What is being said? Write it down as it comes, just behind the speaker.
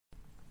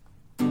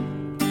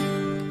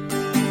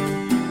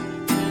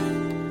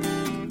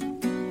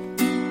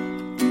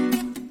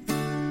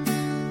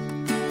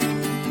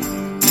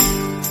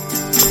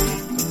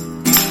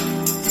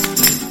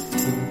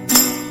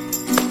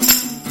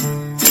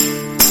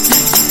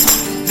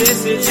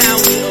This is how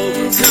we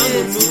overcome.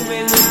 We're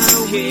moving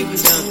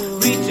with the kingdom,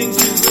 reaching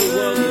to the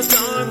world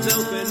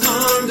with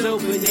arms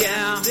open,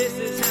 yeah. This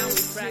is how we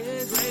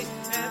practice grace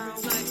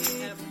every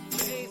night,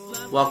 every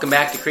day. Welcome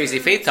back to Crazy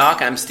Faith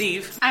Talk. I'm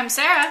Steve. I'm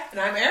Sarah. And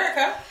I'm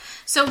Erica.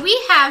 So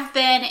we have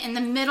been in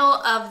the middle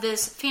of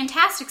this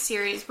fantastic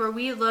series where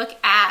we look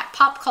at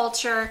pop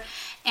culture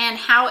and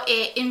how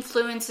it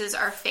influences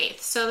our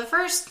faith. So the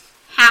first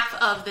half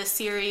of this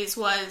series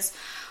was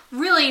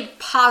really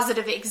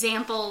positive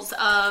examples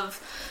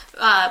of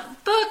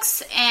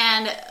books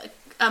and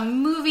a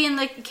movie in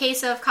the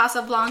case of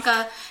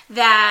Casablanca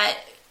that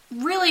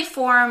really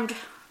formed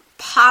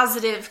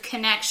positive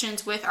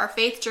connections with our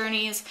faith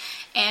journeys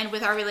and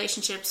with our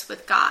relationships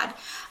with God.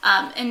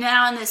 And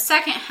now in the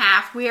second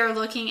half, we are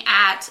looking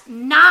at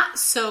not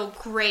so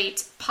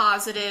great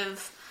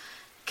positive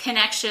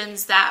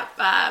connections that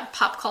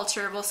pop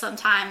culture will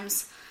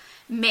sometimes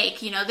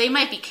make. You know, they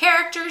might be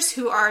characters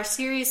who are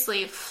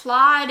seriously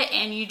flawed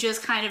and you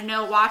just kind of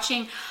know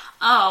watching,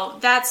 oh,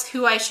 that's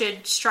who I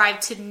should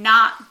strive to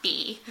not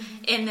be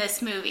in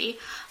this movie.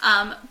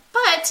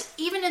 But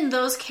even in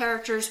those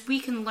characters, we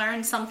can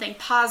learn something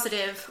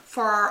positive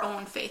for our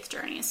own faith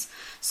journeys.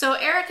 So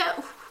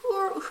Erica,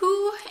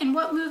 who and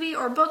what movie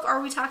or book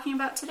are we talking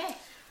about today?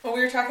 Well,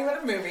 we were talking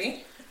about a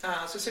movie.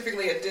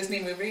 Specifically a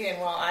Disney movie, and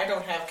while I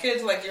don't have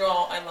kids like you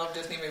all, I love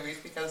Disney movies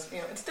because, you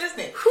know, it's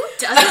Disney. Who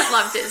doesn't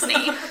love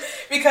Disney?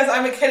 Because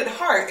I'm a kid at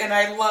heart, and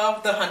I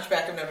love The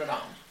Hunchback of Notre Dame.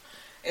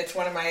 It's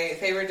one of my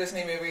favorite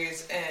Disney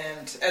movies,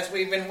 and as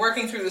we've been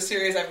working through the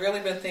series, I've really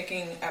been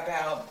thinking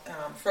about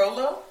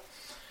Frollo,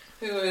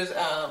 who is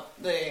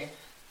the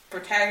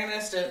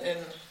protagonist in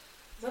is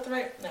that the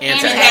right? No.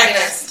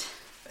 Antagonist.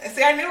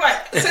 See, I knew I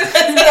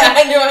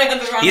had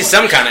the wrong He's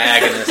one. some kind of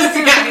agonist.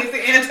 Yeah, he's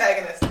the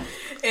antagonist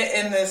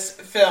in this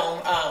film.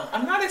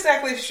 I'm not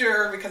exactly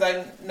sure because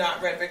I've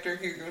not read Victor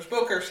Hugo's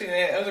book or seen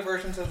any other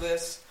versions of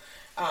this.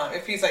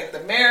 If he's like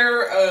the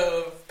mayor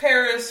of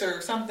Paris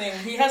or something.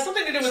 He has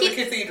something to do with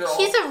the cathedral.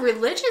 He's a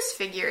religious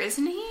figure,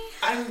 isn't he?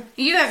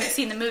 You haven't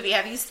seen the movie,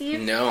 have you,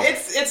 Steve? No.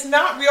 It's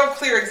not real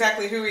clear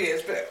exactly who he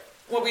is, but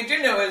what we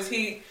do know is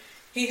he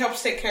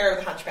helps take care of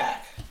the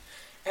Hunchback.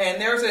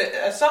 And there's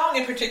a song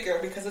in particular,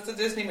 because it's a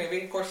Disney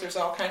movie, of course there's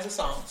all kinds of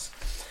songs.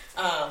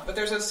 But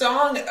there's a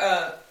song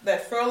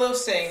that Frollo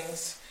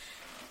sings.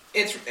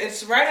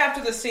 It's right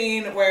after the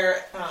scene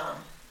where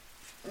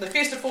the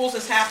Feast of Fools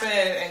has happened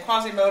and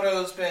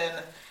Quasimodo's been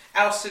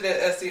ousted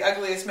as the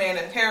ugliest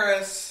man in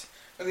Paris,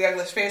 or the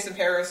ugliest face in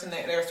Paris, and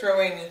they're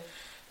throwing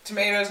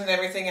tomatoes and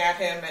everything at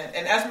him.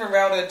 And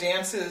Esmeralda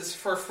dances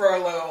for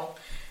Frollo,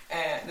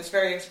 and this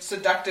very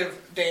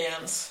seductive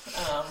dance.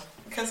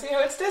 Because, you know,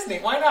 it's Disney.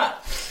 Why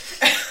not?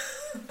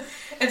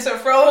 And so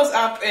Frollo's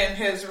up in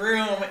his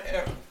room,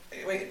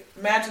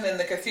 imagine in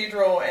the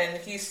cathedral,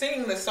 and he's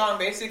singing this song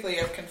basically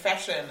of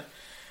confession.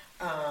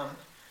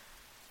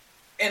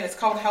 And it's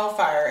called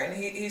Hellfire.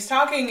 And he's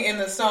talking in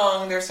the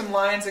song, there's some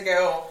lines that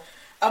go,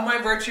 "Of my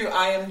virtue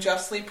I am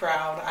justly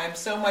proud. I am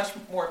so much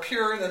more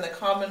pure than the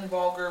common,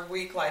 vulgar,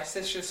 weak,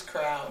 licentious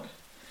crowd."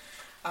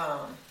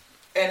 And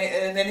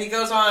then he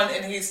goes on,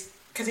 and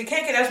because he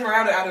can't get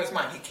Esmeralda out of his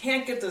mind. He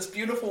can't get this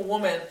beautiful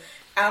woman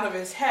out of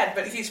his head,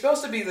 but he's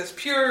supposed to be this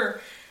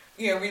pure,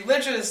 you know,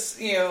 religious,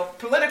 you know,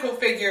 political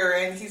figure,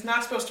 and he's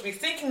not supposed to be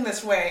thinking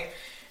this way.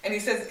 And he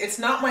says, "It's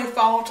not my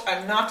fault.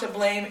 I'm not to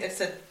blame.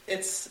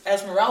 It's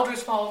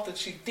Esmeralda's fault that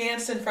she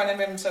danced in front of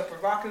him so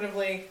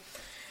provocatively."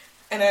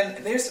 And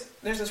then there's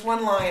this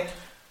one line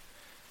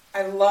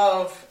I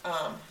love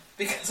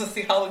because the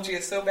theology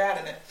is so bad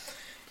in it.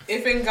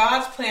 "If in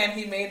God's plan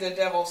he made the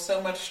devil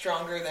so much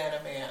stronger than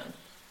a man."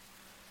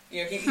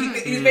 You know,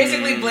 he's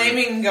basically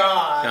blaming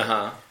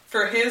God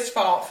for his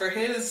fault, for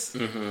his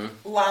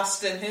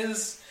lust and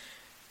his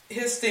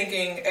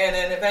thinking, and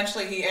then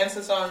eventually he ends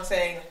the song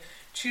saying,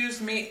 "Choose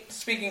me,"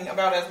 speaking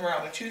about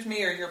Esmeralda, "choose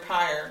me or your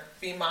pyre,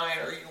 be mine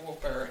or you will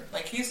burn."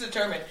 Like, he's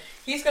determined.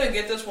 He's going to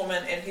get this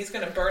woman, and he's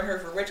going to burn her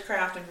for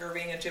witchcraft and for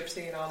being a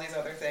gypsy and all these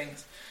other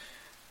things.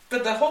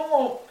 But the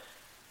whole,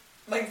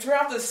 like,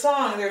 throughout this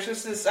song, there's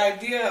just this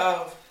idea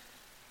of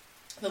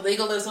the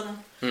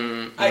legalism.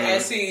 I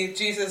see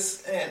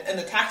Jesus in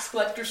the tax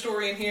collector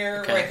story in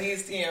here, where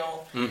he's, you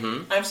know,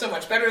 I'm so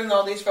much better than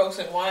all these folks,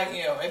 and why,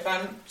 you know, if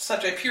I'm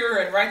such a pure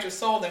and righteous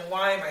soul, then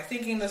why am I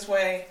thinking this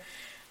way?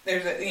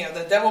 There's a, you know,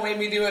 the devil made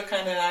me do it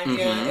kind of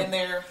idea in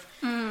there.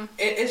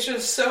 It's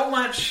just so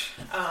much.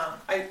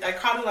 I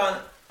caught it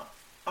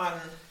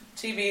on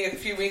TV a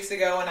few weeks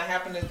ago, and I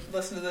happened to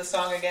listen to this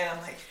song again.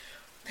 I'm like,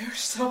 there's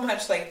so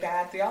much like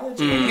bad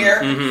theology in here.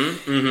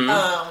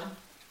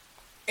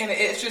 And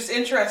it's just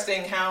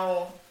interesting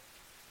how,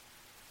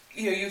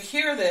 you know, you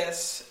hear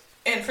this,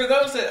 and for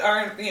those that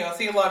aren't, you know,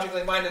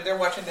 theologically minded, they're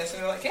watching this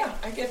and they're like, yeah,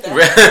 I get that.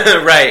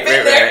 Right.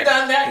 Been there,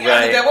 done that.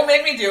 Yeah, the devil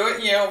made me do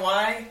it. You know,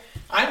 why?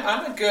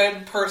 I'm a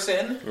good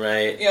person.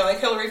 Right. You know, like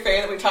Hillary Faye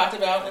that we talked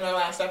about in our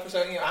last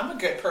episode. You know, I'm a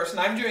good person.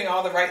 I'm doing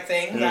all the right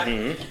things.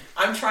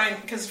 I'm trying,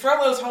 because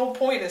Frollo's whole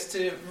point is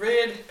to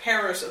rid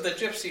Paris of the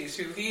gypsies,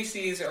 who he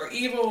sees are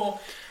evil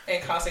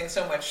and causing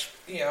so much,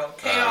 you know,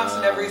 chaos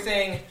and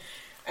everything.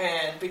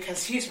 and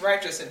because he's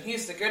righteous and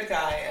he's the good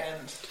guy,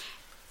 and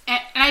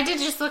I did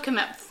just look him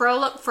up.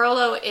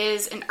 Frollo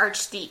is an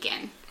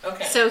archdeacon.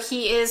 Okay. So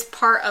he is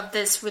part of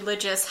this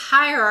religious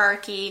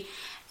hierarchy,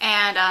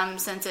 and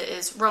since it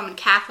is Roman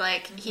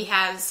Catholic, he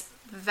has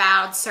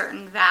vowed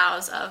certain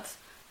vows of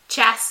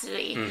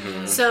chastity.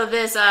 Mm-hmm. So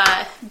this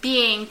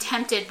being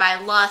tempted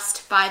by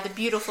lust by the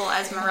beautiful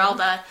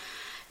Esmeralda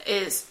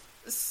is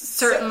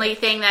certainly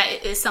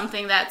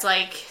something that's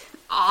like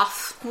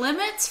off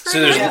limits for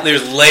So him.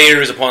 there's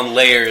layers upon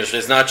layers.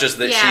 It's not just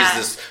that Yeah.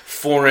 she's this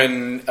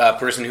foreign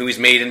person who he's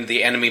made into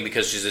the enemy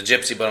because she's a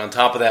gypsy, but on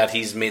top of that,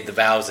 he's made the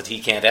vows that he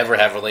can't ever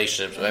have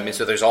relationships. I mean,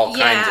 so there's all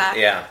kinds of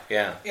yeah.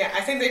 Yeah,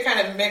 I think they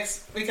kind of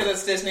mix, because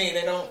it's Disney,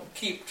 they don't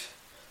keep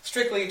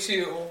strictly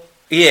to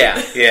Yeah.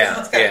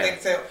 those kind of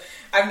things. So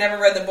I've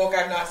never read the book,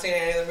 I've not seen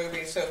any of the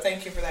movies, so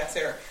thank you for that,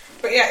 Sarah.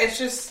 But yeah, it's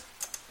just,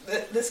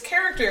 this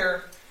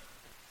character,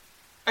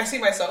 I see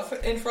myself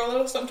in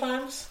Frollo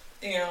sometimes.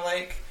 You know,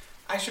 like,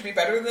 I should be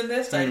better than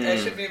this, I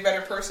should be a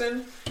better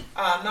person.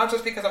 Not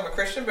just because I'm a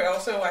Christian, but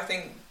also I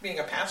think being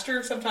a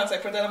pastor, sometimes I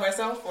put that on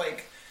myself,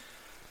 like,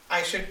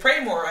 I should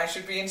pray more, I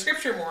should be in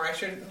scripture more, I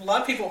should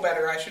love people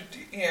better, I should,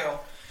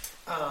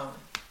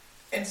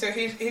 and so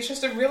he's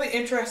just a really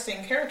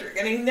interesting character,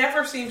 and he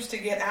never seems to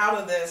get out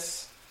of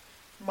this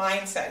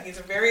mindset. He's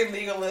a very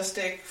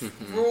legalistic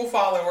rule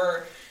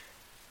follower,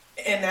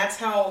 and that's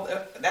how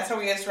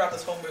he is throughout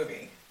this whole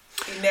movie.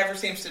 He never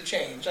seems to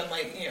change,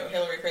 unlike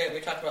Hillary Clinton we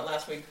talked about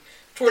last week.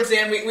 Towards the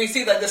end, we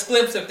see like this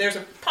glimpse of there's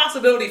a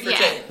possibility for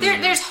change.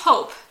 There's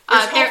hope.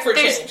 There's hope for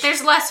change.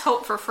 There's less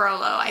hope for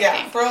Frollo, I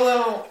think.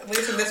 Frollo, at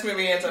least in this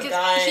movie, ends up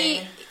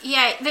dying.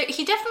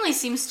 He definitely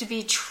seems to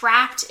be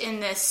trapped in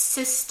this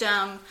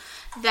system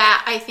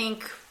that I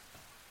think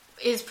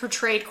is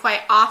portrayed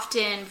quite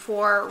often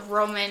for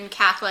Roman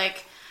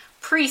Catholic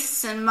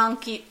priests and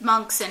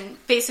monks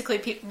and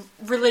basically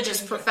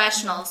religious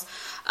professionals,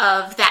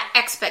 of that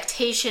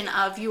expectation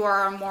of you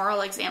are a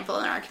moral example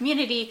in our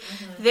community,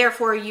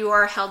 therefore you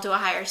are held to a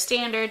higher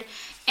standard.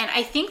 And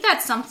I think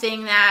that's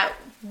something that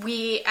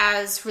we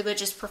as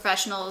religious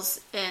professionals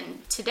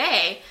in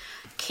today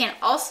can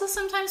also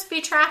sometimes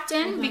be trapped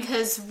in,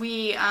 because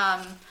we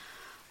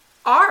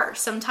are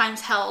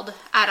sometimes held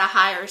at a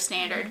higher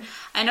standard.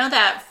 I know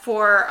that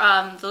for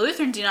the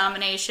Lutheran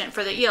denomination,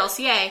 for the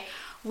ELCA,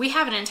 we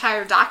have an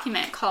entire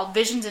document called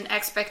Visions and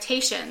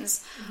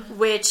Expectations,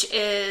 which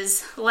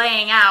is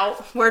laying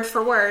out, word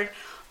for word,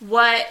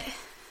 what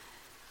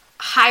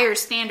higher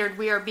standard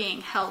we are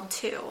being held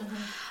to.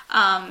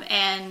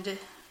 And,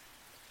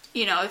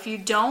 if you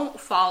don't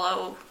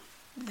follow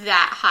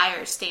that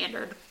higher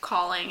standard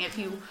calling, if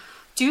you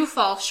do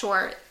fall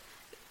short,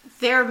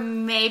 there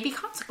may be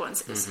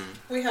consequences.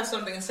 We have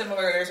something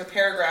similar. There's a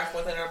paragraph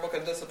within our Book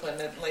of Discipline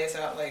that lays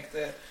out like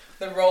the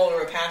role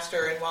of a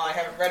pastor, and while I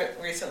haven't read it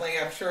recently,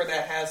 I'm sure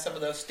that has some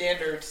of those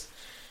standards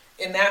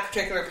in that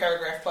particular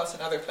paragraph, plus in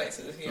other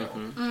places.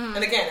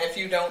 And again, if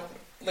you don't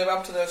live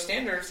up to those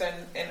standards, and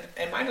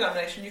in my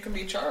denomination, you can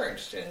be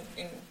charged,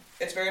 and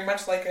it's very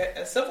much like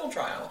a civil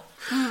trial,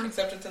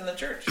 except it's in the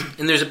church.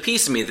 And there's a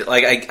piece of me that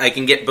I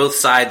can get both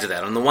sides of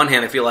that. On the one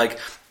hand, I feel like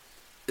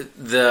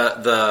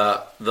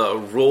the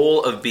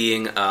role of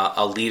being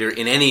a leader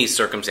in any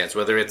circumstance,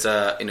 whether it's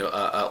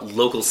a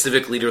local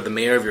civic leader, the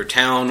mayor of your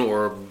town,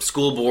 or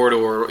school board,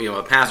 or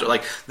a pastor,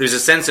 like there's a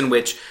sense in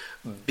which,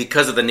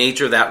 because of the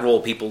nature of that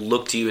role, people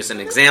look to you as an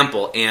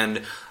example,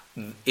 and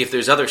if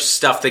there's other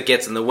stuff that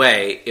gets in the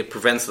way, it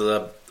prevents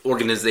the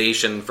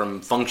organization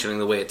from functioning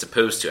the way it's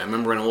supposed to. I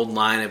remember an old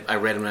line I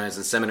read when I was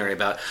in seminary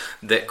about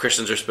that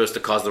Christians are supposed to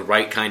cause the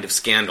right kind of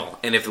scandal,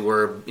 and if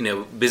we're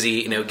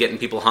busy getting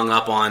people hung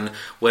up on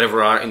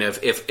whatever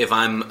if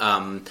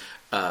I'm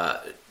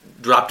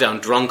drop down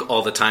drunk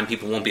all the time,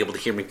 people won't be able to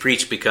hear me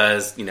preach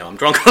because I'm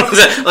drunk.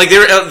 Like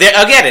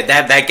I get it,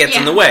 that gets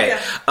in the way.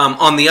 Yeah.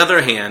 On the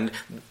other hand,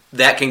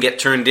 that can get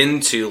turned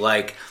into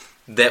like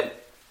that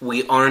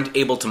we aren't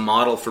able to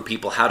model for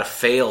people how to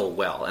fail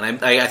well.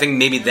 And I think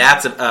maybe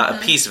that's a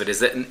piece of it, is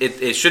that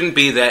it shouldn't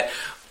be that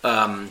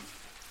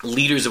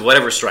leaders of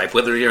whatever stripe,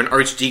 whether you're an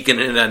archdeacon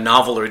in a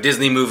novel or a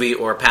Disney movie,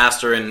 or a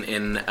pastor in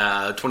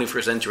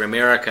 21st century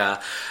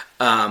America,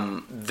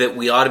 that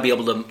we ought to be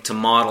able to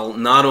model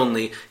not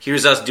only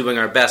here's us doing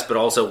our best, but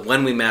also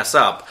when we mess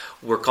up,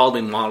 we're called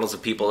to be models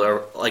of people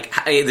are like,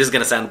 hey, this is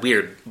going to sound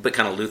weird, but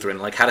kind of Lutheran,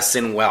 like how to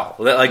sin well.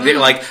 Like they're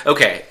like,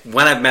 okay,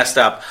 when I've messed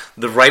up,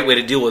 the right way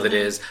to deal with it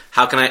is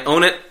how can I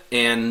own it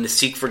and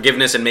seek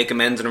forgiveness and make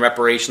amends and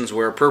reparations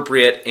where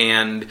appropriate,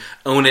 and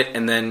own it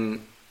and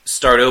then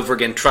start over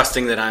again,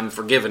 trusting that I'm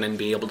forgiven and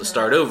be able to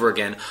start over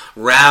again,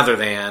 rather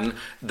than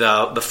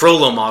the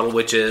Frollo model,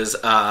 which is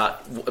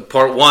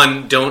part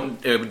one, don't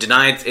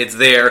deny it's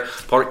there,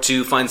 part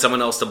two, find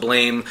someone else to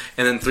blame,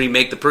 and then three,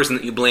 make the person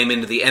that you blame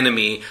into the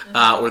enemy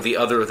or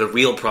the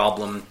real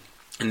problem,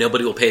 and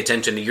nobody will pay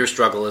attention to your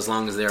struggle as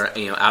long as they're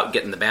out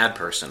getting the bad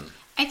person.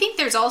 I think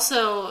there's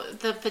also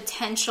the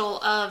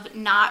potential of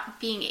not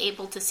being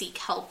able to seek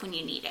help when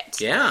you need it.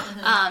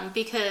 Yeah.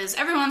 Because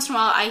every once in a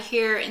while I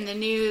hear in the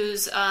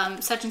news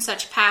such and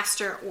such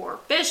pastor or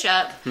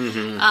bishop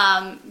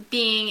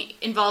being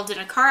involved in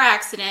a car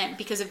accident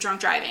because of drunk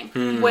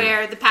driving,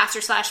 where the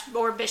pastor /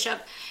 or bishop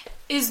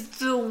is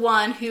the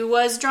one who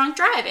was drunk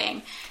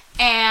driving.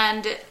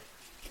 And,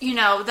 you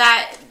know,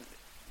 that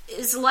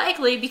is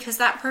likely because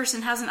that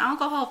person has an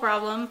alcohol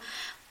problem,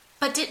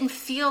 but didn't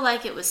feel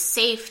like it was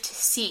safe to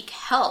seek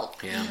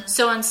help. Yeah.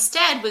 So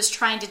instead was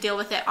trying to deal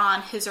with it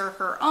on his or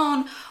her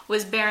own,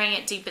 was burying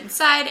it deep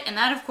inside, and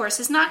that, of course,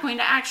 is not going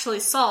to actually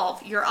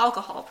solve your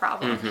alcohol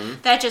problem.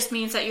 That just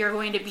means that you're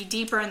going to be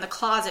deeper in the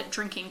closet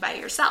drinking by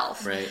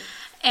yourself. Right.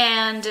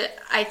 And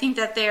I think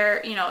that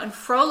there, you know, in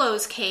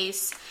Frollo's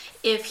case,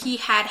 if he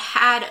had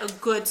had a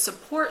good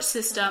support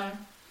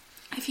system,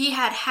 if he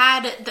had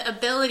had the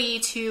ability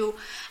to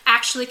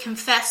actually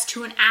confess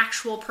to an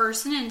actual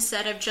person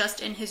instead of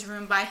just in his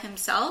room by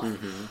himself,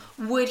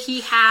 would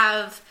he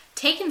have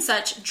taken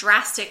such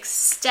drastic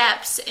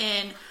steps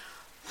in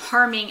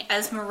harming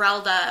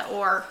Esmeralda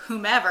or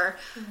whomever?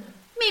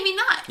 Maybe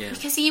not,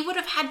 because he would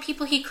have had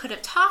people he could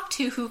have talked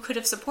to who could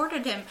have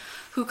supported him,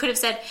 who could have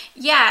said,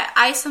 yeah,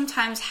 I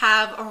sometimes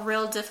have a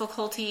real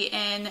difficulty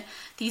in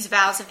these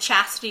vows of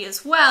chastity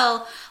as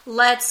well.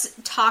 Let's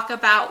talk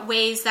about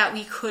ways that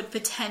we could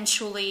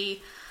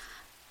potentially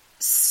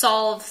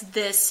solve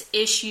this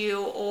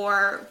issue,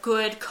 or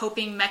good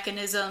coping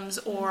mechanisms,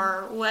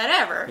 or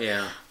whatever.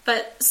 Yeah.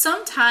 But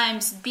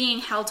sometimes being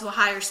held to a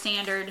higher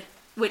standard,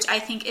 which I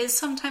think is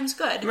sometimes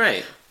good.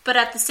 Right. But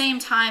at the same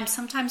time,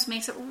 sometimes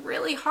makes it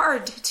really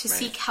hard to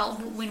seek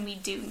help when we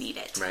do need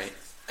it. Right.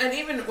 And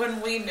even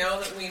when we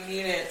know that we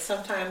need it,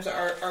 sometimes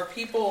our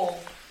people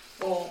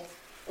will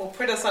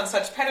put us on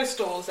such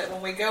pedestals that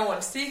when we go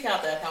and seek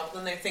out that help,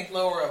 then they think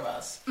lower of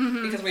us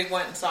because we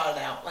went and sought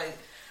it out. Like,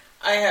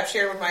 I have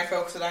shared with my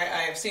folks that I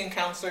have seen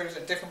counselors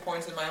at different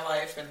points in my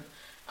life,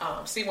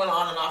 and see one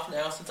on and off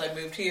now since I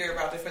moved here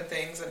about different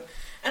things.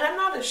 And I'm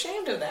not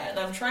ashamed of that. And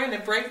I'm trying to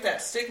break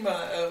that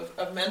stigma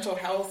of mental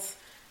health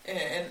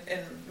and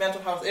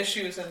mental health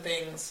issues and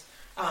things.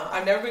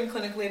 I've never been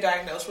clinically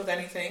diagnosed with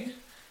anything,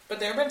 but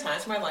there have been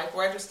times in my life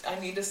where I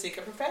need to seek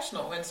a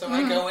professional, and so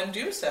I go and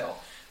do so.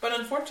 But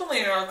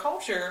unfortunately in our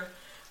culture,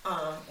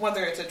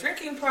 whether it's a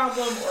drinking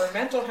problem or a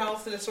mental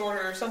health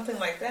disorder or something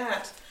like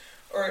that,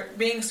 or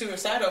being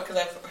suicidal, because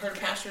I've heard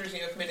pastors,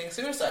 committing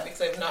suicide because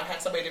they've not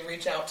had somebody to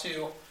reach out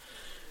to,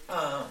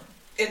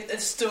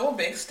 it's still a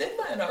big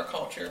stigma in our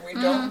culture.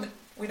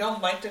 We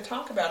don't like to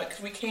talk about it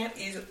because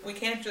we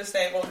can't just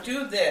say, well,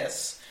 do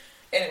this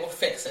and it will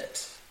fix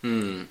it.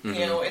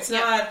 It's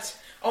not,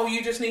 oh,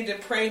 you just need to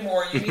pray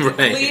more, you need to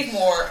believe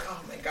more.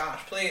 Oh my gosh,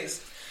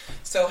 please.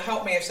 So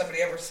help me if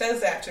somebody ever says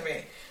that to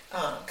me.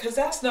 Because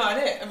that's not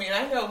it. I mean,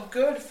 I know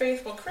good,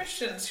 faithful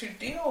Christians who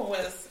deal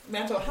with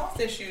mental health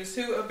issues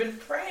who have been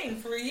praying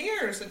for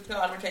years that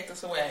God would take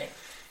this away.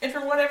 And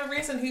for whatever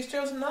reason, he's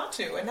chosen not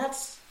to. And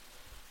that's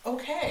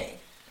okay.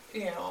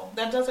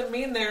 That doesn't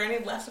mean they're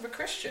any less of a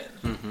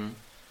Christian.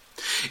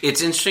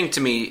 It's interesting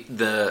to me,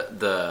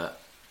 the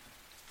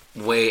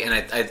way,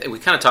 and we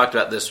kind of talked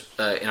about this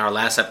in our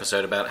last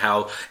episode, about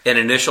how an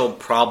initial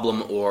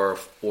problem or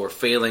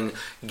failing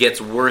gets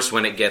worse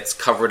when it gets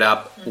covered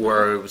up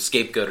or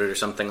scapegoated or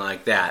something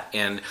like that.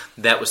 And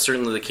that was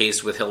certainly the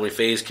case with Hilary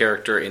Faye's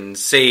character in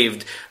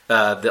Saved,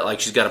 that like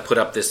she's got to put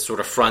up this sort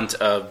of front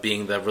of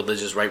being the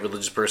religious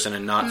person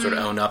and not sort of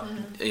own up,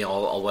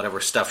 all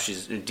whatever stuff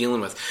she's dealing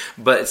with.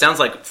 But it sounds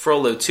like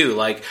Frollo too,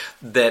 like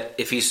that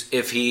if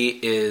he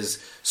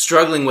is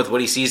struggling with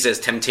what he sees as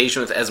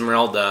temptation with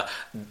Esmeralda,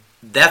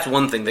 that's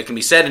one thing that can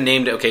be said and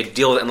named. Okay,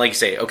 deal with it, and like you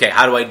say, okay,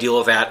 how do I deal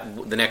with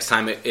that the next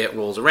time it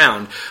rolls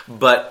around?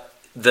 But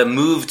the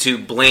move to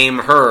blame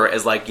her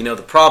as like, the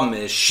problem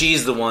is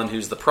she's the one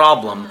who's the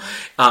problem.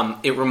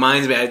 It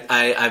reminds me,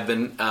 I've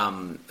been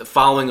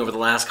following over the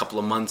last couple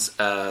of months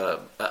a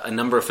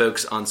number of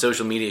folks on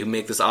social media who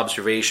make this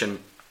observation,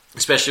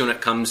 especially when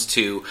it comes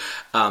to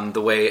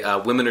the way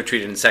women are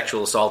treated in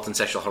sexual assault and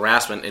sexual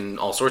harassment in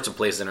all sorts of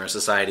places in our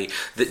society,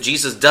 that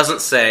Jesus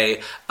doesn't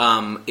say,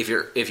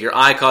 if your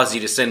eye causes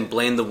you to sin,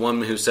 blame the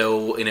woman who's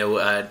so,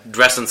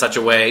 dressed in such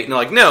a way.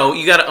 No,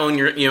 you got to own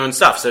your own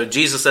stuff. So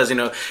Jesus says,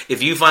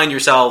 if you find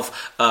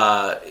yourself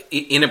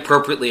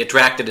inappropriately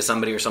attracted to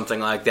somebody or something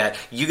like that,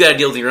 you got to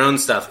deal with your own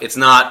stuff. It's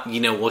not,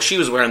 well, she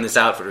was wearing this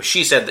outfit, or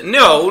she said that.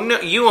 No,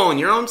 you own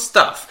your own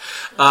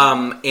stuff.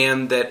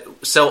 And that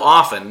so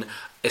often,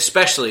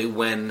 especially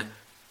when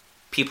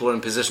people are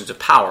in positions of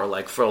power,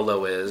 like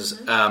Frollo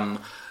is,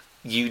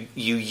 you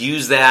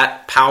use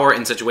that power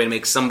in such a way to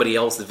make somebody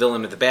else the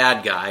villain or the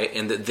bad guy,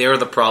 and that they're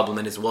the problem,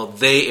 and if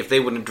they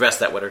wouldn't have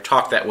dressed that way or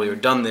talked that way or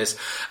done this,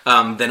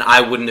 then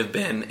I wouldn't have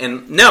been.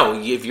 And no,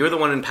 if you're the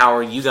one in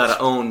power, you got to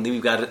own.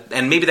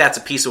 And maybe that's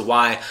a piece of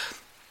why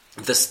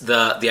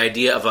the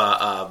idea of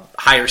a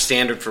higher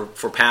standard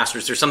for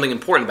pastors. There's something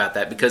important about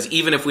that, because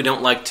even if we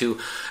don't like to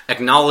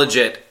acknowledge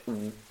it,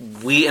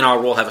 we in our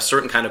role have a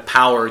certain kind of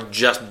power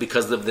just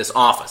because of this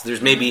office.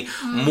 There's maybe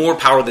more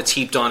power that's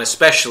heaped on,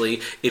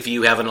 especially if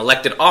you have an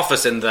elected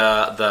office in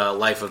the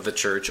life of the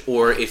church,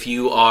 or if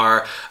you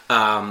are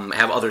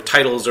have other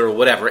titles or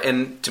whatever.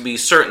 And to be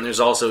certain, there's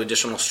also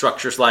additional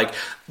structures like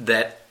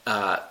that.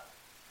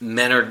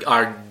 Men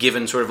are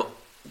given sort of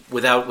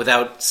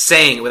without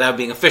saying, without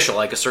being official,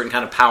 like a certain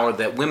kind of power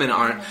that women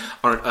aren't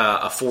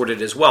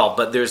afforded as well.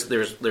 But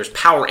there's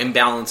power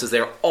imbalances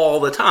there all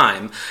the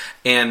time,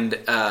 and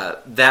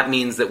that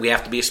means that we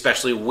have to be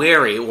especially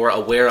wary or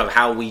aware of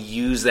how we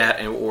use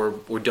that or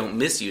don't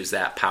misuse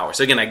that power.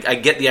 So again, I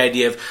get the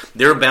idea of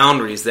there are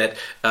boundaries, that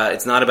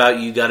it's not about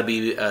you got to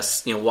be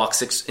walk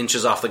 6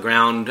 inches off the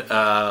ground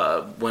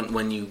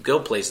when you go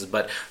places,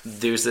 but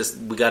there's this,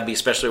 we got to be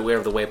especially aware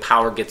of the way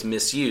power gets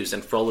misused,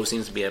 and Frollo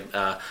seems to be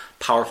a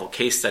powerful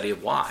case study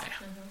of why.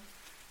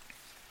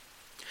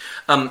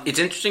 It's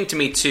interesting to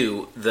me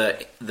too,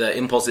 the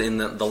impulse in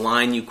the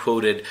line you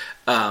quoted,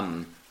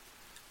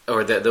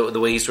 or the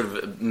way he sort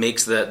of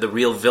makes the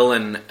real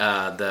villain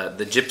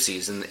the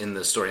gypsies in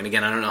the story. And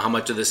again, I don't know how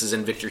much of this is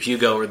in Victor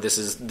Hugo or this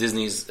is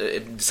Disney's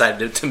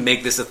decided to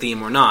make this a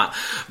theme or not,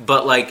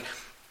 but like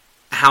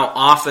how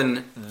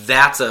often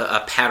that's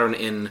a pattern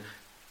in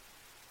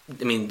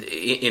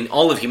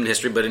all of human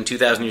history, but in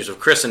 2,000 years of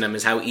Christendom,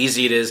 is how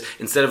easy it is,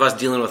 instead of us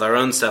dealing with our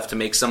own stuff, to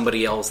make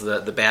somebody else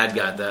the bad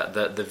guy,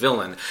 the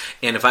villain.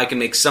 And if I can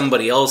make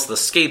somebody else the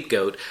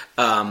scapegoat,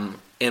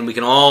 and we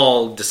can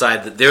all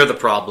decide that they're the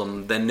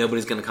problem, then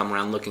nobody's going to come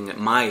around looking at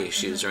my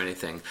issues or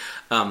anything.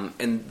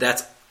 And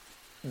that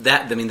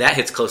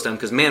hits close down,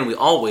 because, man, we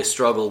always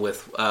struggle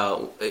with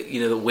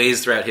the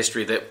ways throughout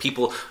history that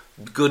people,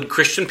 good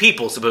Christian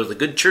people, supposedly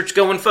good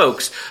church-going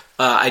folks,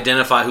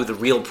 identify who the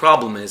real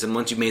problem is, and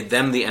once you've made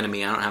them the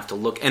enemy, I don't have to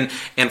look. And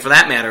for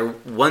that matter,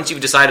 once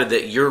you've decided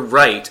that you're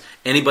right,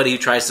 anybody who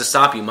tries to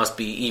stop you must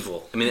be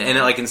evil. And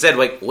like instead,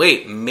 like,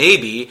 wait,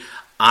 maybe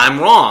I'm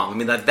wrong.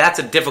 That's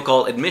a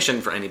difficult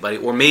admission for anybody.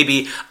 Or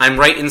maybe I'm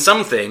right in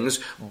some things,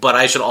 but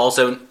I should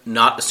also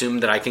not assume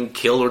that I can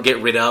kill or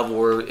get rid of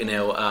or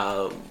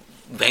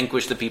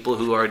vanquish the people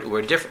who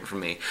are different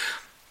from me.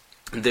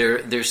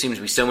 There seems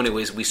to be so many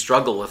ways we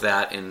struggle with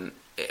that,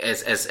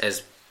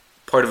 as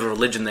part of a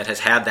religion that has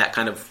had that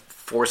kind of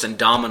force and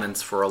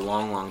dominance for a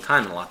long, long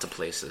time in lots of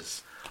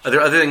places. Are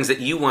there other things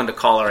that you wanted to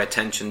call our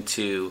attention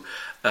to,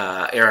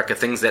 Erica?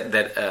 Things that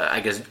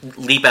I guess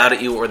leap out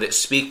at you or that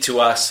speak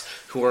to us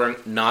who are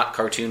not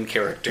cartoon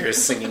characters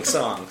singing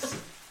songs?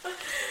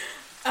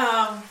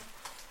 Not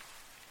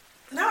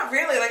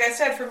really. Like I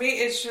said, for me,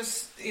 it's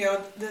just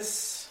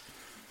this.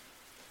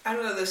 I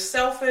don't know, this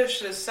selfish,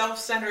 this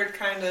self-centered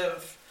kind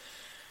of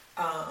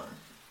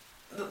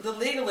the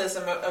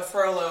legalism of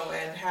Frollo,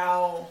 and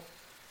how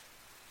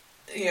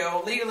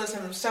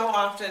legalism so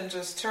often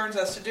just turns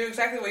us to do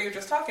exactly what you're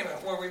just talking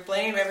about, where we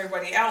blame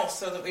everybody else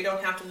so that we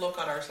don't have to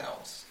look on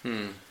ourselves.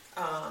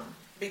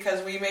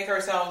 Because we make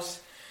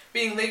ourselves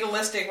being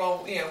legalistic.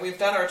 Well, we've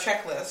done our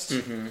checklist.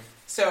 Mm-hmm.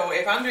 So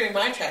if I'm doing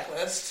my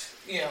checklist,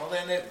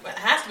 then it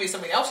has to be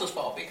somebody else's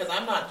fault, because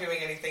I'm not doing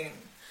anything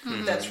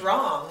that's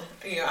wrong.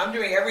 I'm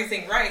doing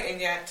everything right,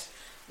 and yet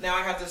now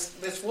I have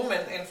this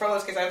woman. In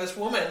Frollo's case, I have this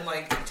woman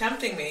like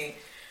tempting me.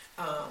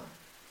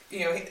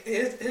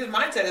 His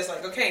mindset is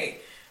like, okay,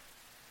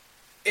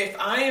 if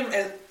I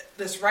am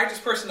this righteous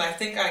person I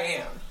think I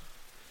am,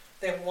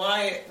 then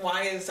why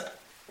is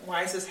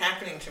this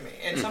happening to me?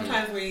 And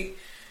sometimes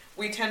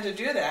we tend to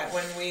do that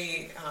when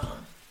we,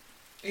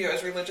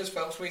 as religious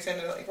folks, we tend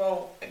to like,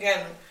 well,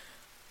 again,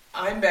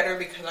 I'm better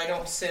because I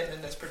don't sin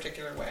in this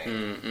particular way.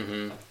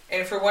 Mm-hmm.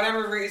 And for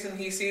whatever reason,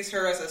 he sees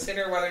her as a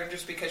sinner, whether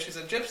just because she's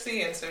a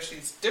gypsy and so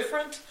she's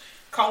different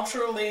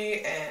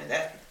culturally and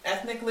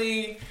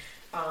ethnically.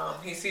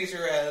 He sees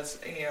her as,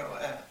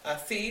 a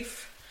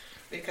thief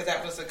because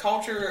that was the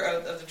culture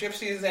of the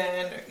gypsies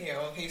then.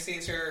 He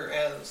sees her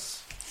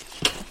as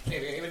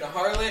maybe even a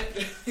harlot,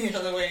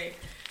 the way...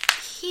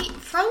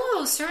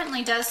 Frollo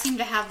certainly does seem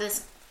to have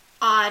this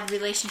odd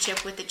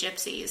relationship with the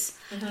gypsies,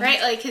 right?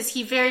 Like, because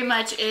he very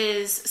much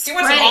is he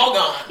wants them all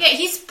gone. Yeah,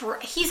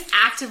 he's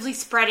actively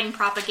spreading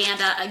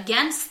propaganda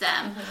against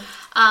them.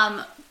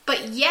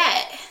 But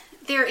yet,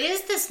 there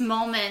is this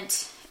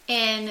moment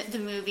in the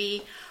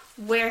movie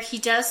where he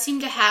does seem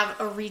to have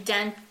a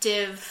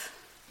redemptive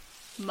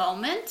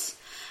moment.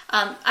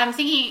 I'm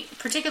thinking,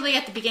 particularly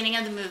at the beginning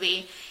of the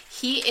movie,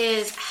 he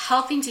is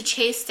helping to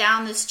chase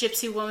down this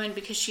gypsy woman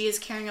because she is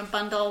carrying a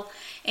bundle,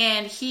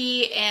 and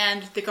he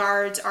and the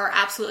guards are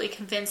absolutely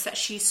convinced that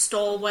she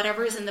stole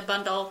whatever is in the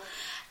bundle.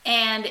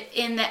 And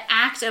in the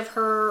act of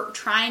her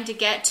trying to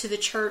get to the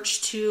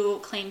church to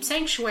claim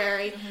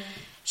sanctuary,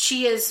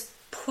 she is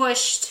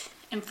pushed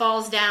and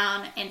falls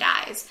down and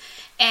dies.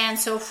 And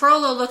so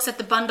Frollo looks at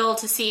the bundle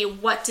to see,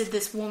 what did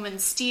this woman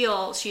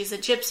steal? She's a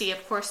gypsy,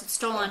 of course it's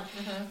stolen.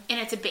 And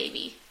it's a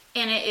baby.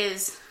 And it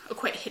is a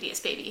quite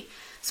hideous baby.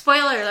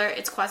 Spoiler alert,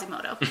 it's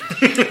Quasimodo.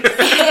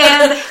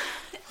 And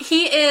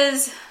he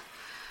is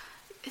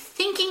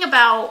thinking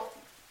about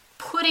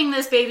putting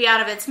this baby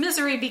out of its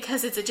misery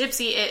because it's a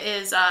gypsy. It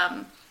is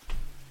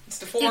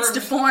it's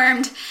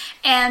deformed,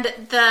 and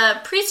the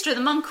priest or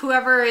the monk,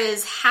 whoever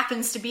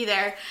happens to be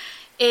there,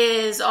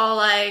 is all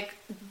like,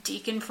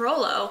 Deacon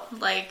Frollo,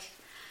 like,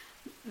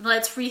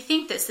 let's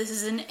rethink this. This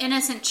is an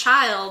innocent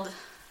child.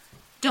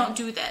 Don't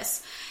do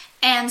this.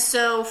 And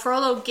so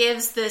Frollo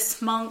gives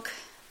this monk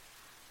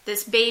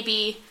this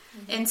baby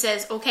and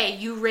says, okay,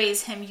 you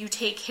raise him, you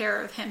take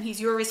care of him, he's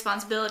your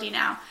responsibility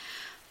now.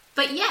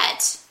 But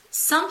yet,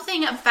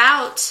 something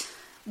about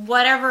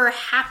whatever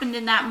happened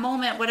in that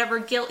moment, whatever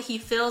guilt he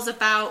feels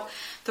about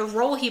the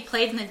role he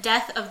played in the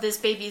death of this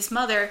baby's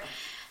mother,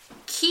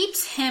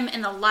 keeps him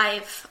in the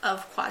life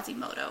of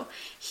Quasimodo.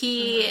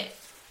 He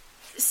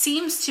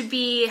seems to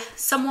be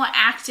somewhat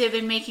active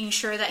in making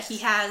sure that he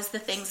has the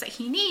things that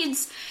he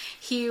needs.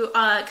 He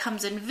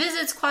comes and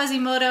visits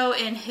Quasimodo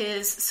in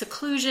his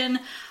seclusion,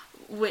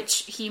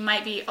 which he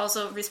might be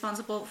also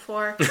responsible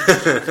for.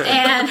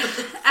 And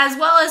as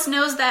well as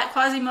knows that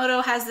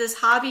Quasimodo has this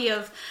hobby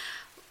of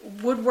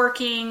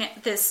woodworking,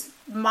 this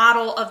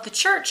model of the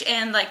church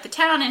and like the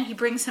town, and he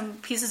brings him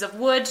pieces of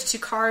wood to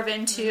carve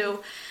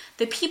into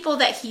the people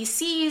that he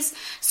sees.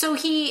 So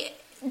he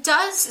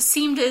does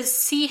seem to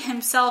see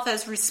himself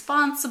as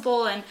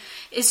responsible and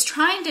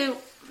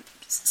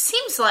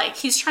seems like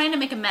he's trying to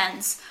make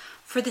amends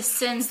for the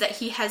sins that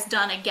he has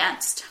done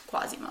against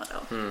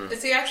Quasimodo.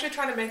 Is he actually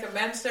trying to make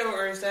amends though,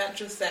 or is that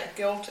just that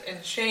guilt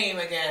and shame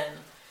again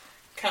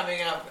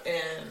coming up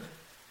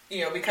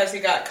in, because he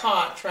got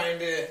caught trying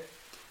to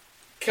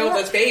kill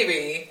this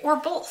baby? Or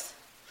both.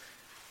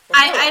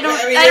 I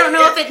don't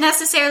know if it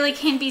necessarily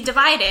can be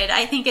divided.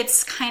 I think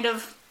it's kind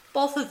of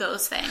both of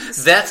those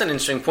things. That's an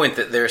interesting point,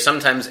 that there are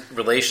sometimes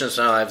relationships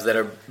in our lives that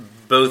are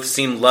both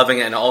seem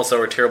loving and also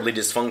are terribly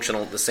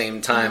dysfunctional at the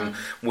same time,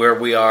 where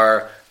we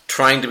are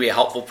trying to be a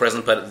helpful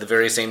presence, but at the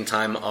very same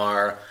time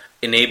are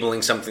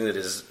enabling something that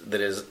is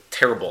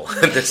terrible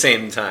at the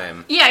same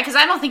time. Yeah, because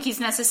I don't think he's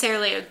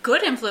necessarily a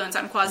good influence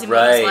on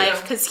Quasimodo's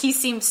life, because he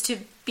seems to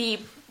be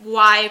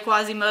why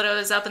Quasimodo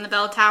is up in the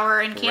bell tower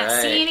and can't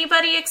see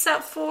anybody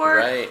except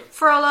for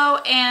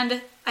Frollo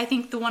and I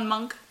think the one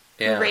monk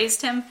who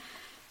raised him,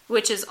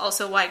 which is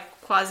also why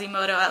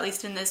Quasimodo, at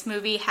least in this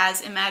movie,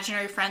 has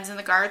imaginary friends in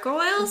the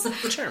gargoyles.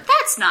 Sure.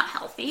 That's not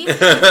healthy.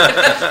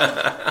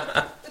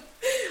 But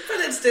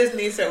it's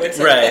Disney, so it's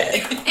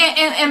okay.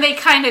 And they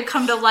kind of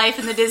come to life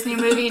in the Disney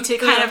movie to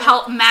kind of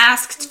help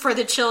mask for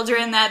the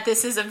children that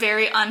this is a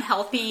very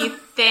unhealthy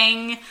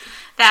thing,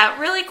 that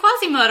really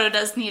Quasimodo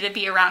does need to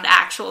be around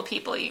actual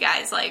people, you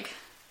guys. Like,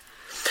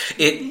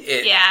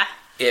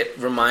 It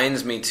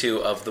reminds me,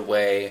 too, of the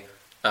way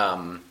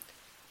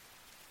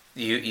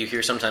you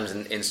hear sometimes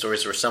in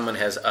stories where someone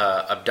has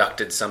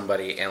abducted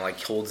somebody and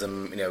like holds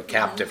them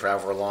captive for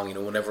however long,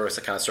 whatever is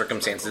the kind of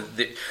circumstance.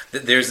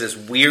 There's this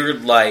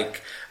weird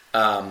like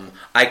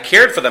I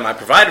cared for them, I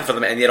provided for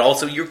them, and yet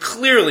also you're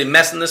clearly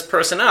messing this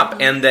person up.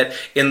 And that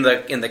in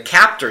the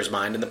captor's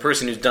mind, in the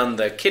person who's done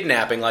the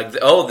kidnapping, like,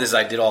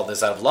 I did all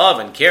this out of love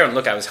and care, and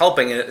look, I was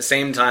helping. And at the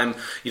same time,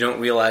 you don't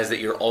realize that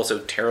you're also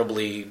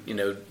terribly,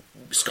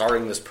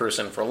 scarring this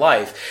person for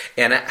life,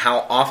 and how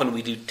often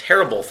we do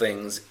terrible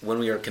things when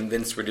we are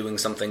convinced we're doing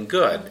something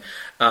good.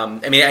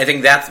 I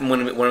think that's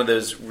one of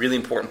those really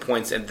important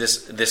points in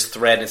this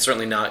thread. It's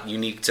certainly not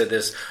unique to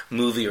this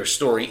movie or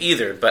story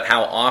either, but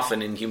how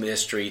often in human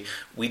history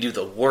we do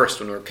the worst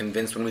when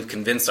we've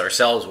convinced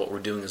ourselves what we're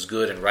doing is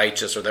good and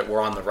righteous, or that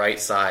we're on the right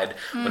side,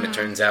 when it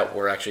turns out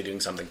we're actually doing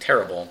something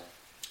terrible.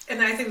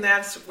 And I think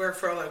that's where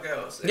Frollo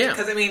goes. Yeah.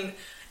 Because, in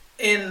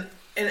an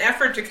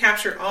effort to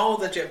capture all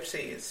the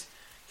gypsies,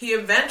 he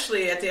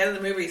eventually, at the end of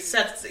the movie,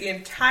 sets the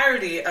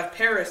entirety of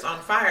Paris on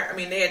fire.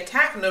 They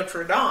attack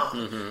Notre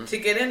Dame to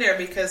get in there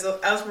because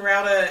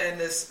Esmeralda and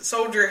this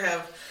soldier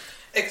have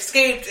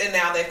escaped, and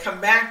now they've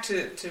come back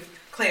to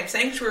claim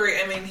sanctuary.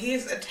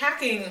 He's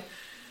attacking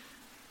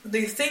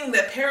the thing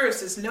that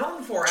Paris is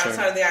known for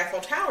outside of the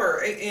Eiffel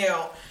Tower.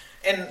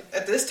 And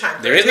at this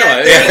time, there is no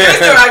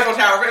Eiffel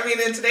Tower. But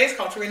in today's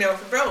culture, we know it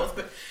for both.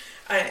 But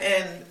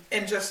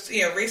and just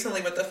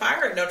recently with the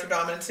fire at Notre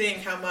Dame and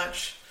seeing how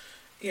much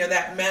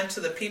that meant to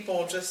the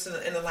people just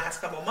in the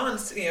last couple of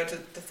months, to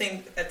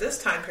think at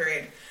this time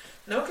period,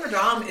 Notre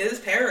Dame is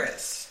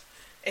Paris.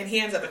 And he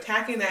ends up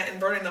attacking that and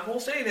burning the whole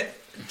city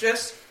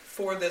just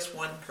for this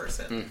one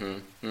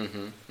person.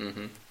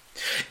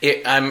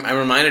 I'm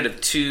reminded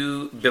of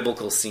two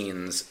biblical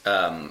scenes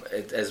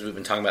as we've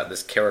been talking about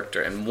this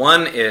character, and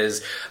one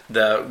is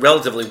the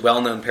relatively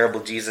well-known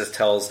parable Jesus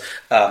tells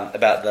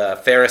about the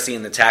Pharisee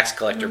and the tax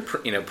collector,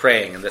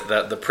 praying, and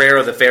the prayer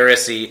of the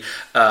Pharisee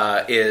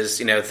is,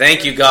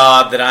 thank you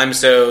God that I'm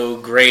so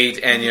great,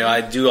 and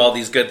I do all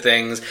these good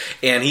things,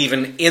 and he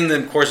even in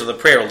the course of the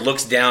prayer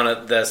looks down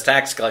at the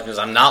tax collector and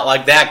says, I'm not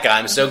like that guy,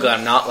 I'm so glad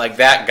I'm not like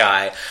that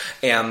guy.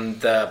 And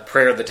the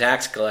prayer of the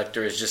tax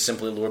collector is just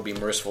simply, Lord, be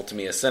merciful to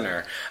me, a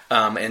sinner.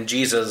 And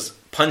Jesus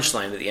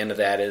punchline at the end of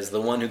that is the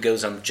one who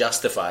goes home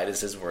justified is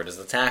his word as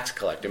the tax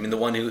collector. I mean, the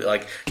one who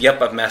like,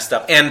 yep, I've messed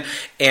up. And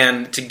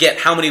to get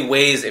how many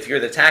ways, if you're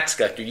the tax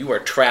collector, you are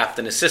trapped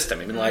in a system.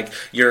 I mean, like,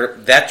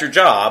 that's your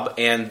job,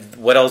 and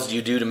what else do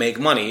you do to make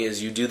money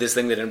is you do this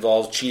thing that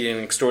involves cheating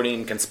and extorting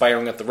and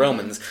conspiring with the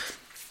Romans.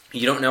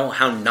 You don't know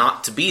how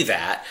not to be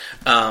that,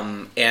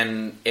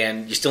 and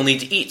you still need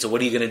to eat. So what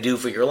are you going to do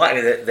for your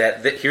life?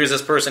 That here's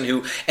this person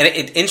who, and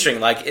it's interesting.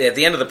 Like at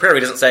the end of the prayer,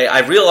 he doesn't say, "I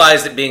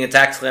realize that being a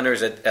tax collector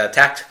is a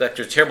tax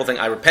collector is a terrible thing.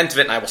 I repent of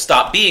it, and I will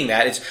stop being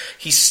that."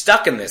 He's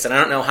stuck in this, and I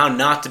don't know how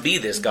not to be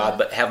this, God,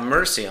 but have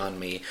mercy on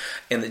me.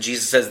 And that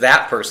Jesus says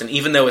that person,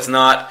 even though it's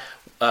not.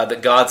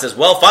 That God says,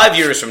 well, 5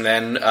 years from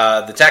then,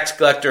 the tax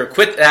collector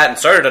quit that and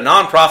started a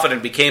nonprofit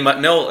and became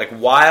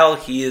while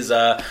he is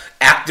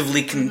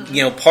actively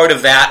part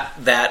of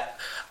that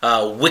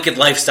wicked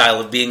lifestyle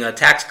of being a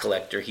tax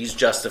collector, he's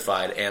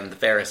justified, and the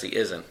Pharisee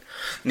isn't.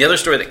 And the other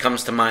story that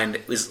comes to mind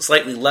is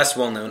slightly less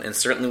well known, and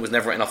certainly was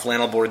never in a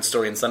flannel board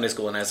story in Sunday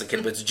school when I was a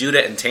kid. But it's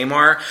Judah and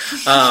Tamar.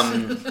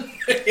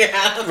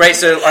 Yeah. Right.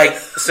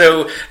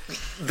 So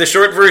the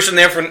short version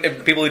there for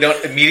people who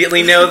don't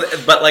immediately know,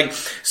 but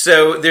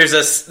so there's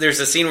a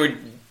scene where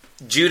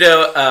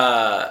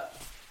Judah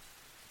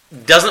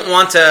doesn't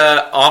want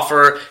to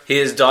offer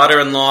his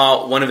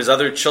daughter-in-law one of his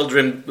other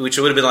children, which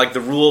would have been like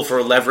the rule for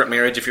a levirate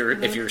marriage. If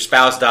your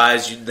spouse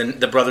dies, then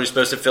the brother's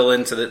supposed to fill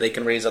in so that they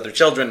can raise other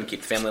children and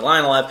keep the family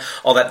line alive.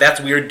 All that. That's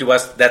weird to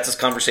us. That's a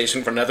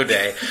conversation for another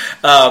day.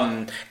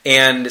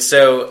 And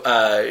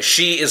so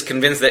she is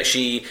convinced that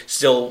she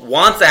still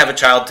wants to have a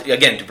child,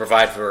 again, to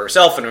provide for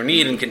herself and her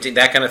need and continue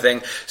that kind of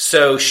thing.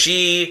 So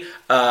she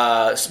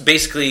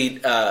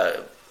basically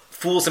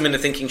fools him into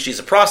thinking she's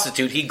a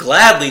prostitute. He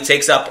gladly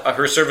takes up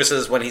her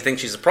services when he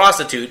thinks she's a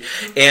prostitute,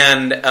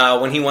 and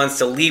when he wants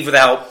to leave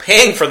without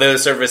paying for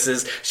those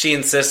services, she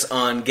insists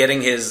on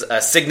getting his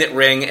signet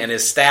ring and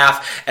his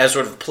staff as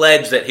sort of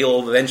pledge that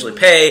he'll eventually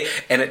pay,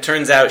 and it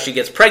turns out she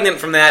gets pregnant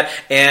from that,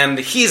 and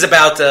he's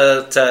about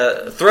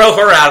to throw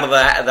her out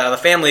of the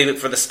family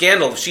for the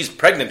scandal. She's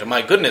pregnant, oh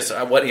my goodness,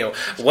 what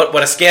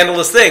a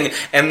scandalous thing.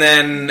 And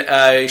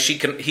then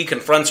he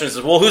confronts her and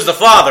says, well, who's the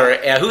father?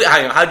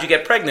 How'd you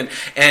get pregnant?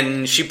 And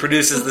she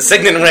produces the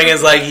signet ring and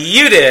is like,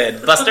 you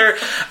did, Buster.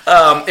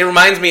 It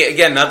reminds me,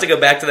 again, not to go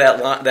back to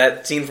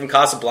that scene from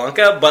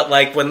Casablanca, but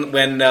like when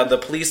the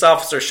police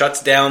officer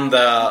shuts down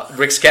the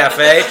Rick's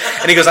Cafe,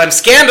 and he goes, I'm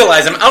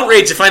scandalized, I'm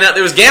outraged to find out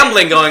there was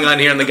gambling going on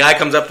here, and the guy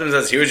comes up to him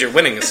and says, here's your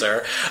winnings,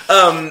 sir.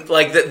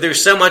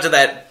 There's so much of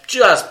that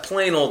just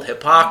plain old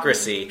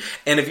hypocrisy,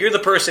 and if you're the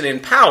person in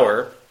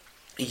power,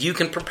 you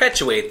can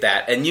perpetuate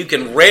that, and you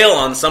can rail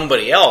on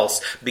somebody else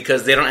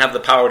because they don't have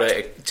the power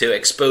to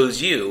expose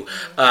you.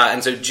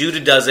 And so Judah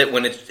does it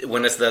when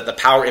it's the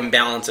power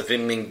imbalance of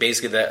him being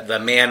basically the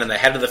man and the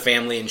head of the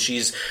family, and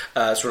she's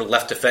sort of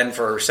left to fend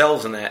for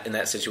herself in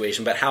that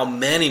situation. But how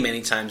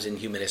many times in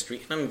human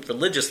history, and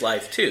religious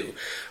life too,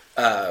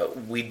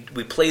 we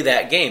play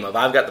that game of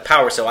I've got the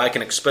power so I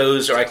can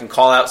expose or I can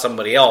call out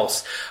somebody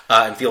else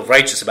and feel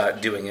righteous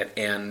about doing it,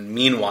 and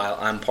meanwhile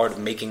I'm part of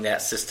making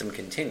that system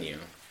continue.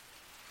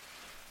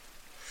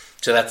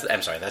 So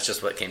that's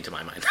just what came to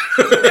my mind.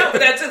 No, but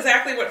that's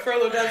exactly what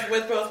Frollo does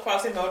with both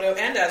Quasimodo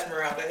and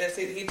Esmeralda.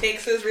 He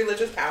takes his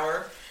religious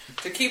power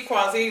to keep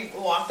Quasi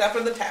locked up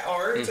in the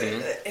towers,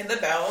 in the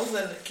bells,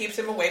 and keeps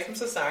him away from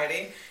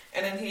society.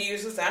 And then he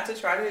uses that to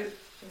try to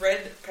rid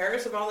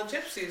Paris of all the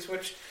gypsies,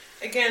 which,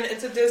 again,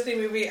 it's a Disney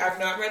movie. I've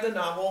not read the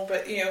novel,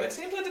 but, it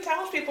seems like the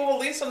townspeople, at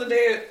least on the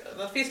day of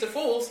the Feast of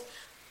Fools,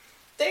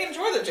 they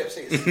enjoy the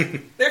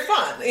gypsies. They're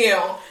fun,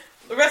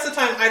 The rest of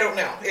the time, I don't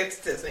know. It's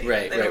Disney.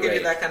 They don't give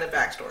you that kind of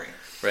backstory.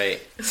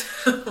 Right.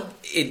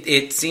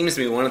 It seems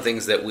to me one of the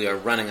things that we are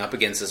running up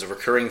against as a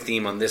recurring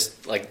theme on this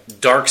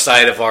dark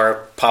side of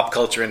our pop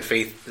culture and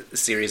faith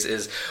series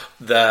is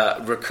the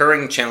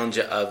recurring challenge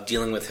of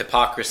dealing with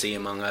hypocrisy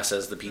among us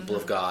as the people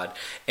of God,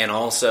 and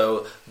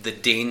also the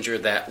danger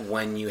that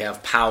when you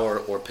have power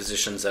or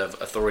positions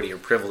of authority or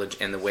privilege,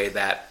 and the way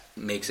that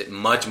makes it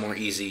much more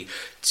easy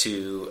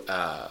to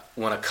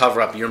want to cover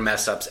up your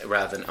mess ups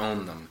rather than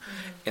own them.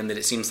 And that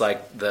it seems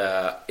like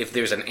if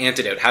there's an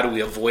antidote, how do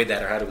we avoid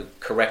that, or how do we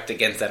correct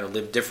against that or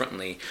live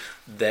differently,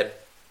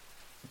 that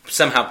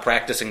somehow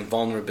practicing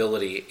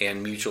vulnerability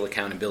and mutual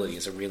accountability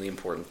is a really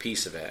important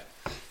piece of it.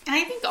 And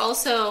I think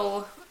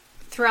also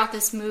throughout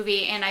this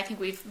movie, and I think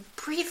we've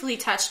briefly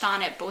touched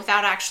on it but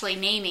without actually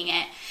naming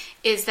it,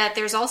 is that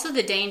there's also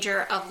the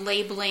danger of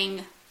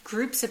labeling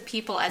groups of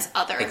people as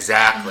other.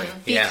 Exactly.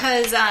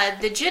 Because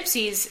the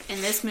gypsies in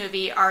this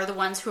movie are the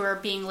ones who are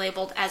being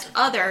labeled as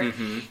other,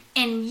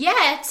 and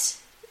yet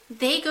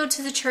they go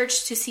to the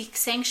church to seek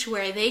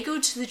sanctuary. They go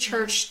to the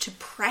church to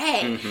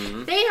pray.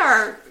 They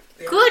are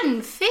good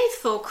and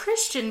faithful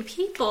Christian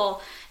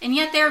people, and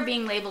yet they're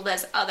being labeled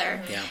as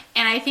other.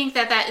 And I think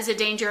that is a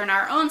danger in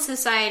our own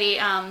society.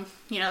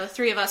 The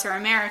three of us are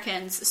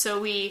Americans, so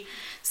we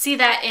see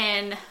that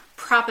in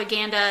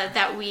propaganda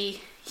that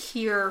we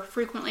hear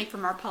frequently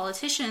from our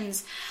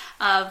politicians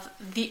of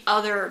the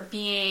other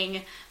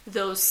being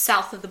those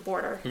south of the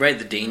border. Right,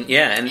 the Dean,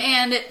 yeah.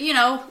 And you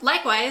know,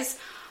 likewise,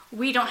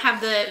 we don't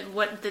have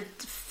the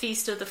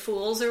Feast of the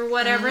Fools or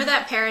whatever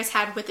that Paris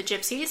had with the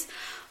gypsies,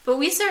 but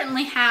we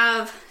certainly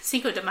have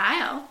Cinco de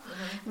Mayo,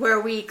 where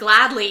we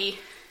gladly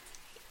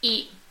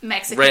eat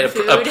Mexican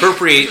food.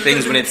 Appropriate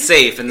things when it's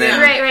safe, and then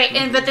right,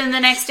 and but then the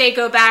next day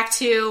go back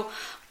to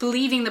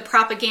believing the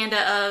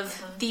propaganda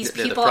of these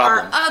people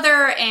are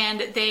other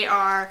and they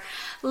are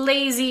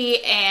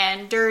lazy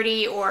and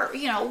dirty, or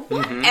you know,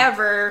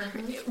 whatever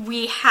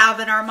we have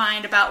in our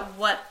mind about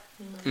what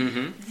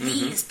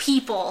these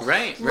people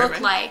look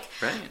like.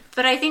 Right.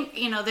 But I think,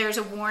 you know, there's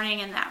a warning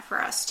in that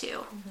for us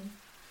too.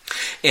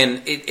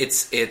 And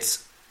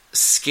it's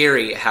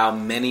scary how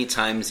many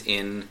times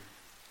in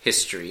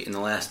history, in the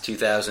last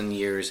 2,000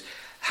 years,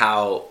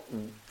 how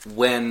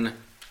when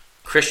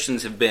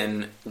Christians have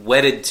been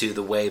wedded to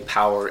the way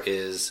power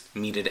is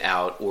meted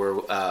out,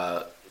 or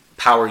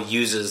power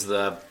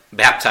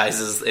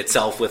baptizes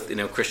itself with, you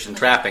know, Christian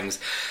trappings,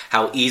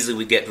 how easily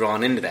we get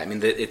drawn into that. I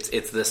mean,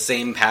 it's the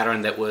same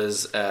pattern that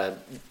was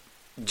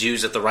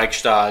Jews at the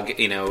Reichstag,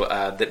 you know,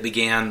 that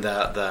began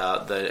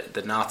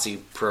the Nazi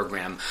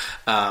program.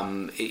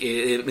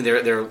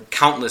 There are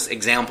countless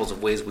examples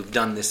of ways we've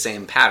done this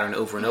same pattern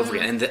over and over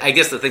again. And I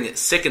guess the thing that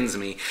sickens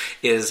me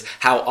is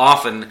how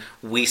often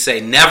we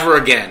say never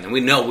again, and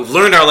we know we've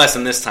learned our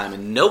lesson this time,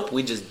 and nope,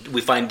 we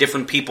find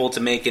different people to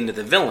make into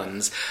the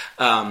villains,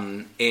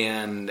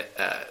 and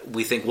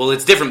we think, well,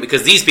 it's different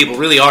because these people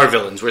really are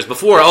villains, whereas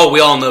before, we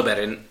all know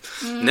better. And,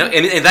 no,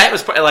 and that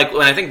was like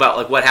when I think about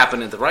like what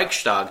happened at the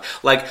Reichstag.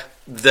 Like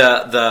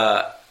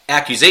the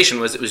accusation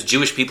was it was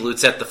Jewish people who'd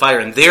set the fire,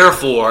 and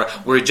therefore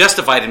we're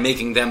justified in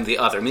making them the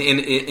other. I mean,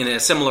 in a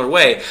similar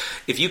way,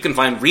 if you can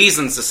find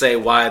reasons to say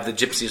why the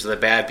gypsies are the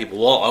bad people,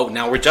 well,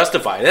 now we're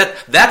justified.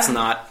 That's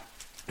not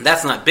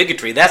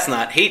bigotry. That's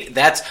not hate.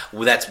 That's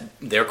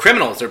they're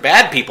criminals. They're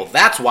bad people.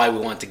 That's why we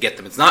want to get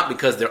them. It's not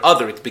because they're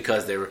other. It's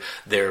because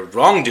they're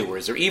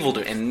wrongdoers. They're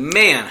evildoers. And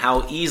man,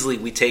 how easily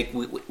we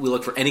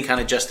look for any kind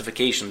of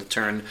justification to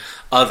turn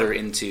other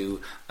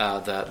into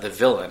the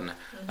villain.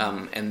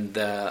 And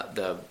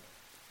I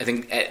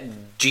think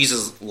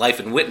Jesus' life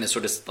and witness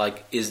sort of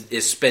like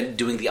is spent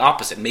doing the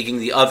opposite, making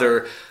the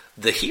other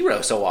the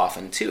hero so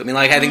often too. I mean,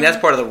 like I think that's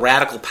part of the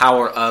radical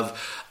power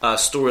of a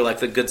story like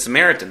the Good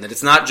Samaritan, that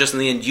it's not just in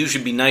the end you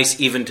should be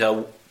nice even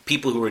to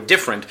people who are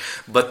different,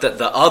 but that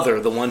the other,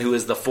 the one who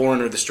is the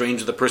foreigner, the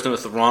stranger, the person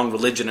with the wrong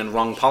religion and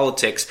wrong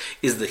politics,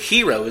 is the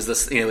hero. Is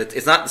this, you know?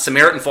 It's not the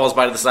Samaritan falls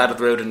by the side of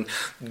the road and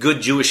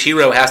good Jewish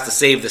hero has to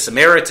save the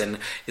Samaritan.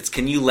 It's,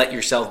 can you let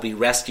yourself be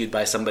rescued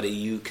by somebody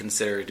you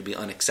consider to be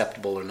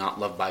unacceptable or not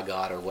loved by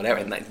God or whatever?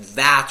 And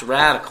that's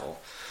radical.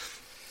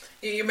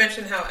 You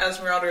mentioned how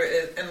Esmeralda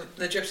and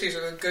the Gypsies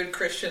are the good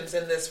Christians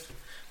in this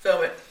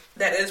film.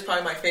 That is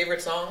probably my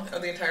favorite song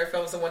of the entire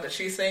film, is the one that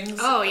she sings.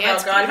 Oh yeah,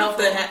 it's God help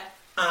the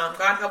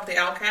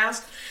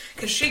outcast,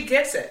 because she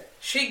gets it.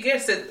 She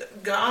gets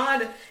it.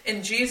 God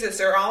and Jesus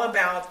are all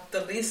about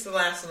the least, the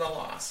last, and the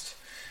lost.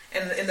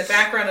 And in the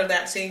background of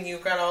that scene,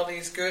 you've got all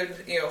these good,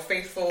 you know,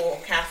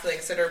 faithful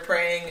Catholics that are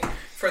praying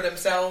for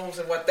themselves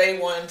and what they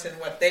want and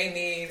what they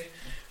need,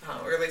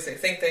 or at least they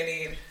think they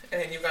need.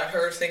 And then you've got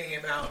her singing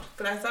about,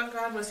 but I thought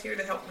God was here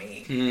to help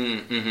me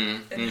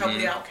and help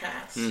the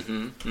outcast.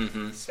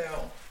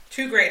 So,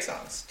 two great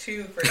songs.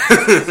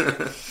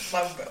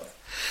 Love both.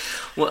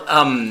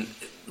 Well,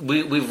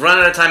 we've run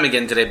out of time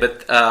again today,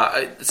 but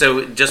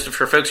so just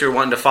for folks who are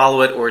wanting to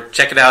follow it or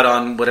check it out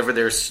on whatever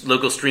their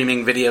local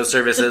streaming video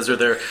services or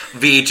their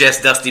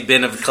VHS dusty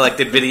bin of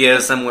collected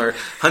videos somewhere,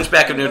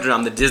 Hunchback of Notre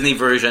Dame, the Disney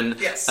version,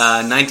 yes.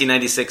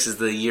 1996 is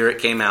the year it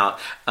came out,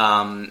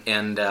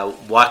 and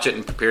watch it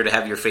and prepare to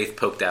have your faith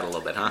poked out a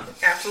little bit, huh?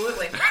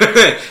 Absolutely.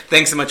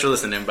 Thanks so much for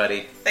listening,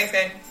 everybody. Thanks,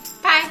 gang.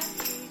 Bye.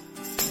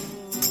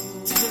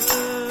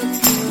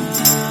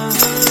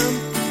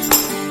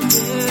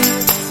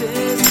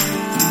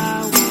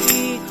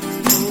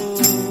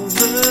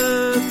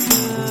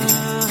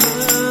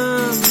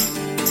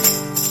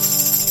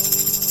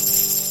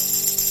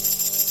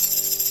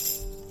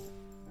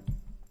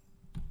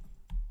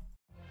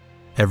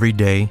 Every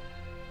day,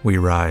 we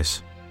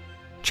rise,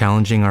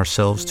 challenging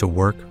ourselves to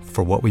work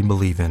for what we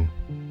believe in.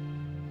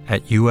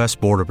 At U.S.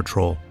 Border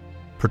Patrol,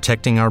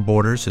 protecting our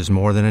borders is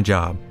more than a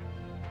job.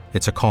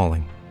 It's a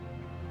calling.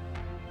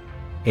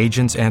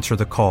 Agents answer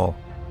the call,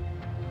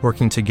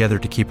 working together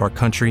to keep our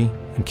country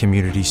and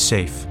communities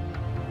safe.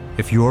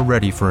 If you're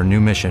ready for a new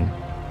mission,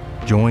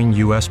 join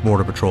U.S.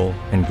 Border Patrol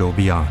and go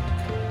beyond.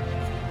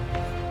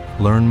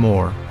 Learn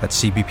more at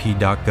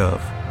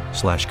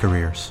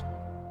cbp.gov/careers.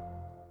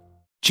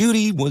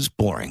 Judy was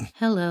boring.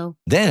 Hello.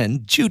 Then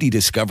Judy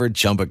discovered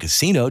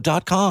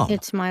ChumbaCasino.com.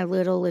 It's my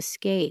little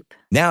escape.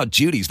 Now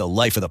Judy's the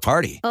life of the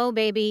party. Oh,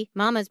 baby,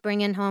 mama's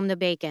bringing home the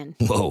bacon.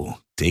 Whoa,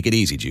 take it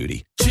easy,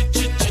 Judy.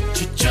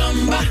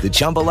 The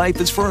Chumba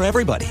life is for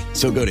everybody.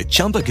 So go to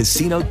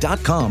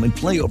ChumbaCasino.com and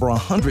play over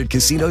 100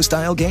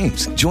 casino-style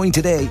games. Join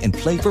today and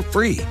play for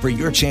free for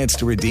your chance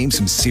to redeem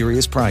some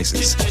serious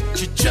prizes.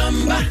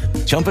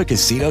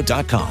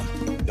 ChumbaCasino.com.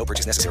 No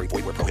purchase necessary.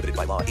 Void where prohibited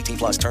by law. 18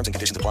 plus terms and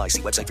conditions apply.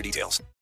 See website for details.